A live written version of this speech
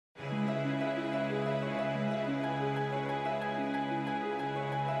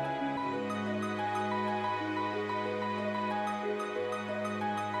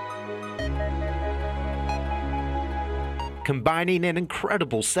combining an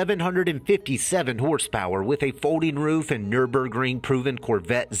incredible 757 horsepower with a folding roof and Nürburgring-proven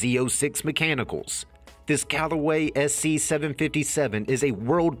Corvette Z06 mechanicals. This Callaway SC757 is a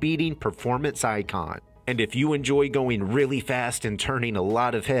world-beating performance icon. And if you enjoy going really fast and turning a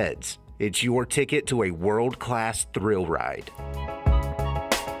lot of heads, it's your ticket to a world-class thrill ride.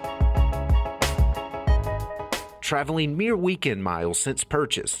 Traveling mere weekend miles since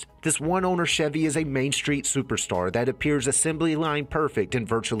purchased, this one-owner Chevy is a Main Street superstar that appears assembly line perfect in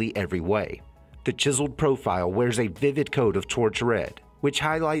virtually every way. The chiseled profile wears a vivid coat of torch red, which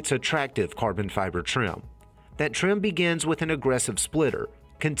highlights attractive carbon fiber trim. That trim begins with an aggressive splitter,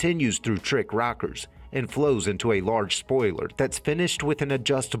 continues through trick rockers, and flows into a large spoiler that's finished with an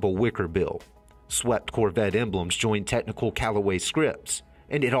adjustable wicker bill. Swept Corvette emblems join technical Callaway scripts,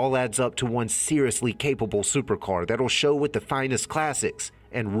 and it all adds up to one seriously capable supercar that'll show with the finest classics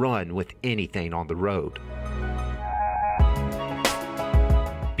and run with anything on the road.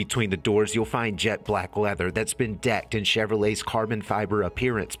 Between the doors, you'll find jet black leather that's been decked in Chevrolet's carbon fiber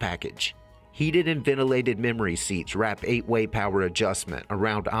appearance package. Heated and ventilated memory seats wrap 8-way power adjustment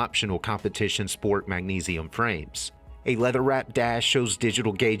around optional competition sport magnesium frames. A leather-wrapped dash shows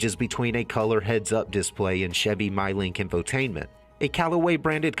digital gauges between a color heads-up display and Chevy MyLink infotainment. A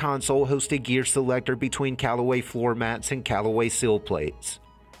Callaway-branded console hosts a gear selector between Callaway floor mats and Callaway sill plates.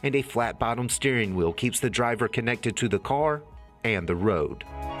 And a flat-bottom steering wheel keeps the driver connected to the car and the road.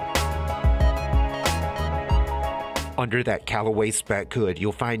 Under that Callaway spec hood,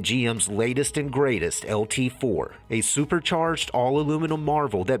 you'll find GM's latest and greatest LT4, a supercharged all-aluminum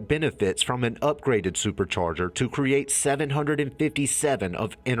marvel that benefits from an upgraded supercharger to create 757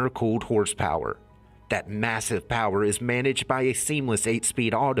 of intercooled horsepower. That massive power is managed by a seamless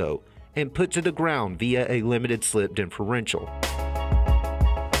 8-speed auto and put to the ground via a limited slip differential.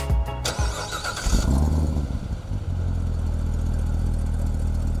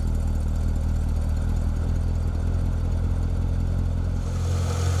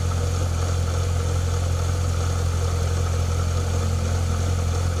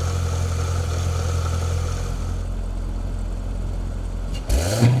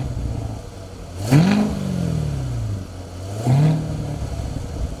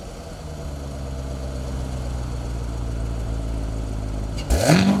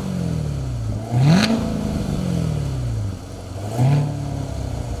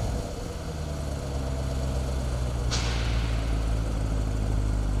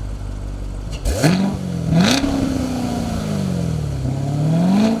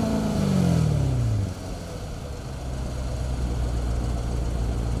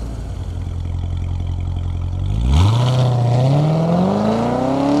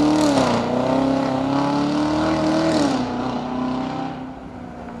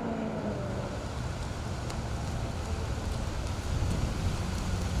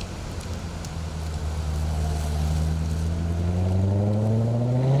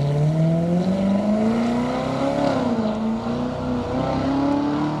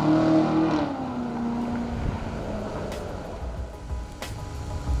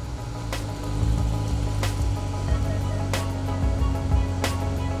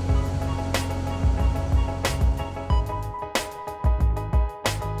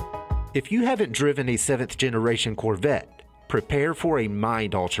 If you haven't driven a 7th generation Corvette, prepare for a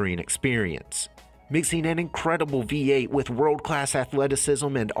mind-altering experience. Mixing an incredible V8 with world-class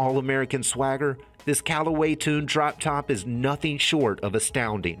athleticism and all-American swagger, this Callaway-tuned drop top is nothing short of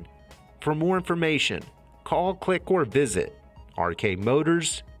astounding. For more information, call, click, or visit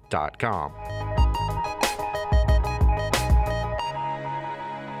rkmotors.com.